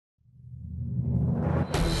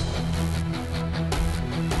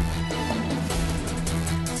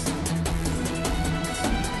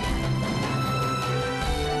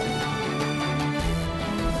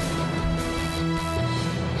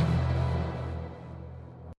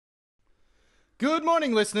Good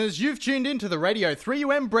morning, listeners. You've tuned in to the Radio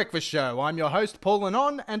 3UM Breakfast Show. I'm your host, Paul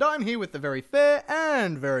Lennon, and I'm here with the very fair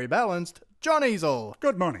and very balanced John Easel.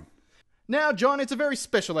 Good morning. Now, John, it's a very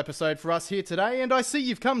special episode for us here today, and I see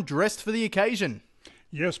you've come dressed for the occasion.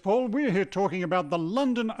 Yes, Paul, we're here talking about the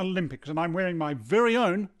London Olympics, and I'm wearing my very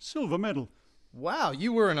own silver medal. Wow,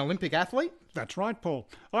 you were an Olympic athlete? That's right, Paul.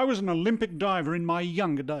 I was an Olympic diver in my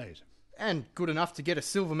younger days. And good enough to get a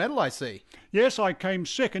silver medal, I see. Yes, I came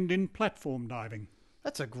second in platform diving.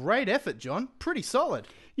 That's a great effort, John. Pretty solid.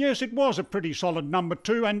 Yes, it was a pretty solid number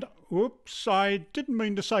too, and oops, I didn't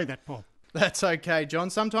mean to say that, Paul. That's okay,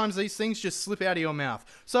 John. Sometimes these things just slip out of your mouth.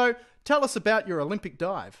 So, tell us about your Olympic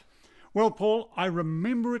dive. Well, Paul, I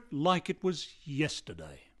remember it like it was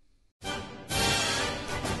yesterday.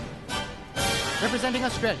 Representing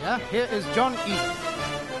Australia, here is John Easel.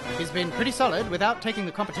 He's been pretty solid without taking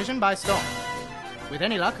the competition by storm. With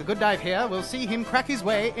any luck, a good dive here will see him crack his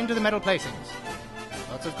way into the medal placings.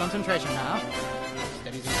 Lots of concentration now.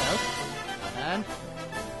 Steadies himself. And...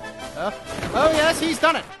 oh yes, he's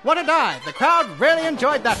done it! What a dive! The crowd really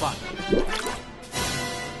enjoyed that one.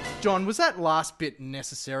 John, was that last bit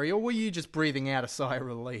necessary, or were you just breathing out a sigh of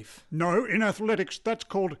relief? No, in athletics, that's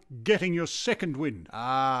called getting your second wind.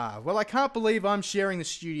 Ah, well, I can't believe I'm sharing the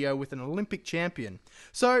studio with an Olympic champion.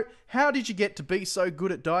 So, how did you get to be so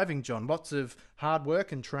good at diving, John? Lots of hard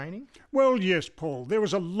work and training? Well, yes, Paul, there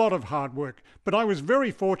was a lot of hard work, but I was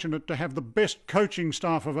very fortunate to have the best coaching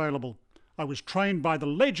staff available. I was trained by the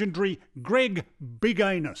legendary Greg Big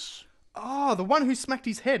Anus. Oh, the one who smacked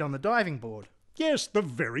his head on the diving board. Yes, the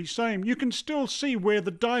very same. You can still see where the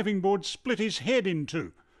diving board split his head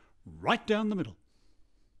into. Right down the middle.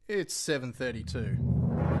 It's 7:32.